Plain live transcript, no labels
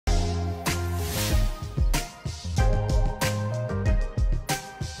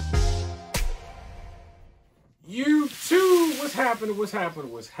happening? What's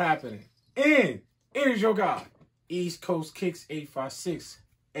happening? What's happening? And it is your guy, East Coast Kicks 856,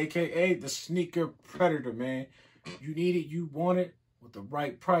 aka the Sneaker Predator, man. You need it, you want it, with the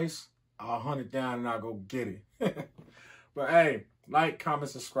right price, I'll hunt it down and I'll go get it. But hey, like,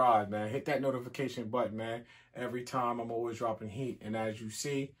 comment, subscribe, man. Hit that notification button, man. Every time I'm always dropping heat. And as you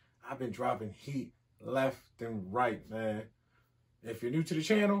see, I've been dropping heat left and right, man. If you're new to the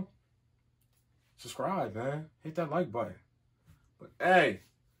channel, subscribe, man. Hit that like button. But hey,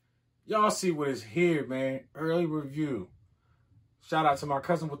 y'all see what is here, man. Early review. Shout out to my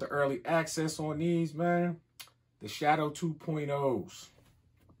cousin with the early access on these, man. The Shadow 2.0s.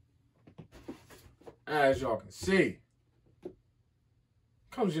 As y'all can see,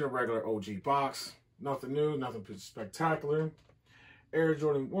 comes in a regular OG box. Nothing new, nothing spectacular. Air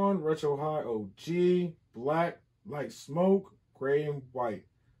Jordan 1 Retro High OG. Black, light smoke, gray and white.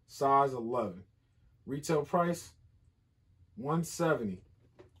 Size 11. Retail price, $170.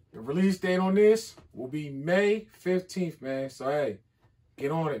 The release date on this will be May 15th, man. So, hey,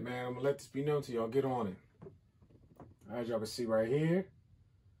 get on it, man. I'm going to let this be known to y'all. Get on it. As y'all can see right here,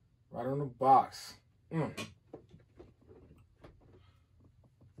 right on the box.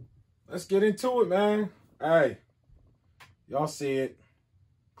 Let's get into it, man. Hey, y'all see it.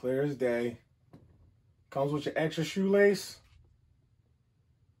 Clear as day. Comes with your extra shoelace.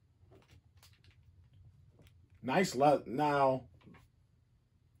 Nice leather. Now,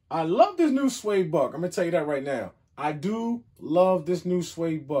 I love this new suede buck. I'm going to tell you that right now. I do love this new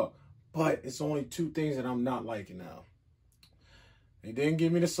suede buck. But it's only two things that I'm not liking now. They didn't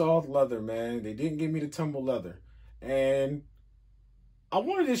give me the soft leather, man. They didn't give me the tumble leather. And I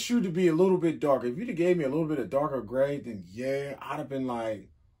wanted this shoe to be a little bit darker. If you'd have gave me a little bit of darker gray, then yeah, I'd have been like,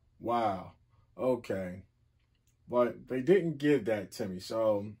 wow, okay. But they didn't give that to me.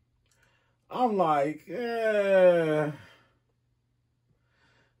 So I'm like, I'm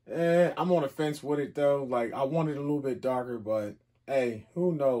on the fence with it, though. Like, I wanted a little bit darker, but hey,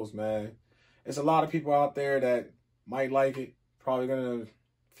 who knows, man? There's a lot of people out there that might like it. Probably going to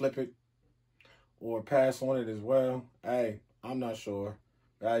flip it or pass on it as well. Hey, I'm not sure.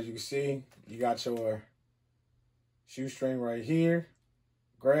 But as you can see, you got your shoestring right here.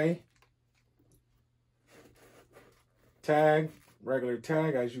 Gray. Tag. Regular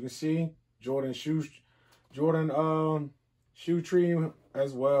tag, as you can see. Jordan shoe tree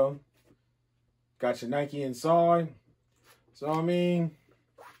as well. Got your Nike inside. So, I mean,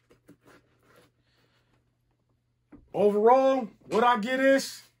 overall, what I get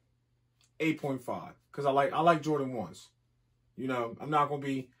is 8.5. Because I like Jordan 1s. You know, I'm not going to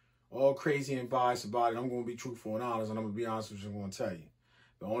be all crazy and biased about it. I'm going to be truthful and honest, and I'm going to be honest with you. I'm going to tell you.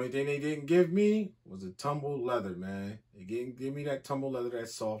 The only thing they didn't give me was a tumble leather, man. They didn't give me that tumble leather, that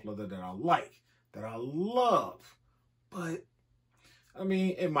soft leather that I like, that I love. But, I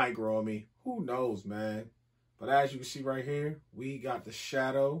mean, it might grow on me. Who knows, man? But as you can see right here, we got the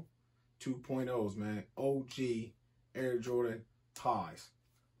Shadow 2.0s, man. OG Air Jordan highs,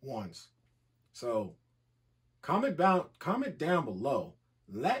 1s. So, comment down below.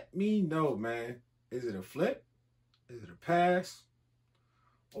 Let me know, man. Is it a flip? Is it a pass?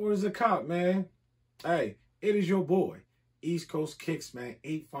 Or is it a cop, man? Hey, it is your boy, East Coast Kicks, man,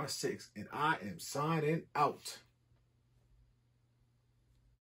 856. And I am signing out.